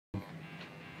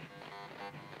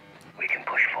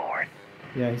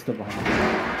Yeah, he's still behind me.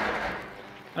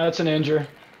 That's an injure.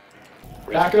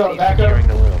 Back Recon up, team back securing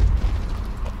up. the room.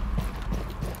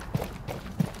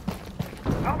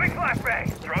 Moving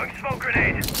flashbang. Throwing smoke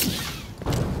grenade.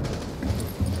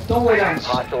 Don't lay down.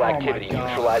 Hostile Oh my activity. God.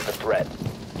 Neutralize the threat.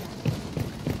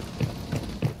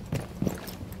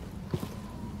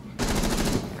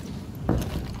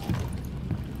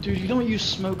 Dude, you don't use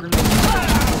smoke grenades. What a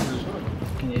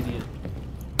fucking idiot.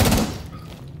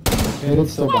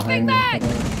 Bandit's still behind me.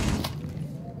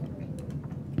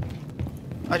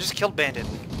 I just killed Bandit.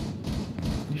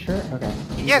 You sure? Okay.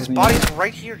 Yeah, his body's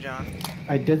right here, John.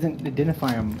 I didn't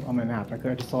identify him on my map. I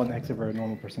just saw an exit for a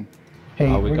normal person. Hey,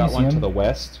 We where do got you see one to him? the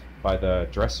west by the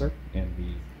dresser in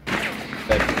the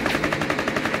bed.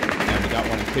 And we got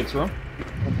one in the kids' room.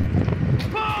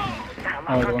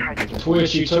 Oh, the one for the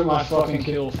Twitch, you took my fucking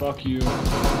kill. Fuck you. I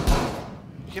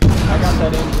Yep. got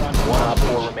that injury on One op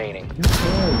 4 Twitch. remaining. Who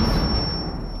cares?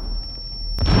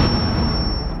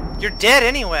 You're dead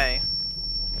anyway.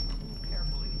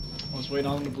 I was waiting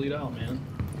on him to bleed out, man.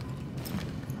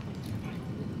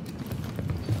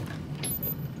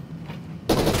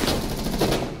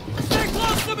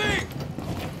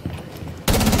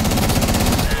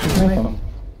 Knife him.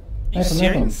 You Knife him.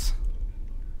 serious?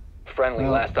 Friendly,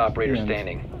 Well, last operator yeah.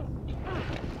 standing.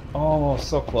 Oh,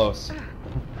 so close.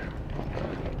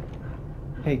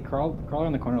 Hey, crawl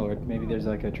around the corner, Lord. Maybe there's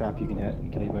like a trap you can hit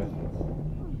and kill you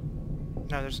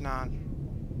both. No, there's not.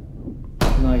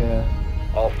 Isn't like a...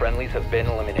 All friendlies have been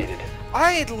eliminated.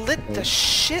 I lit the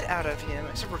shit out of him,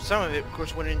 except for some of it, of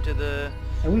course, went into the...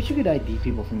 I wish you could ID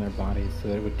people from their bodies so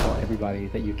that it would tell everybody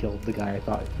that you killed the guy I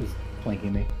thought was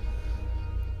flanking me.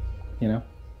 You know?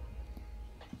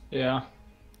 Yeah.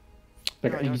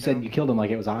 Like No, I you don't said know. you killed him like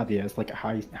it was obvious. Like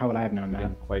how would I have known that?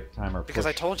 Didn't quite time our Because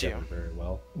I push told you. together very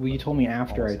well. Well, you told me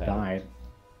after I Almost had it. died.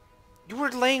 You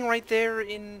were laying right there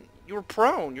in... You were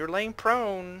prone. You were laying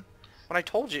prone when I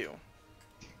told you.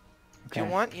 If Okay.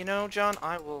 you want, you know, John,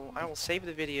 I will save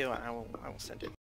the video and I will send it.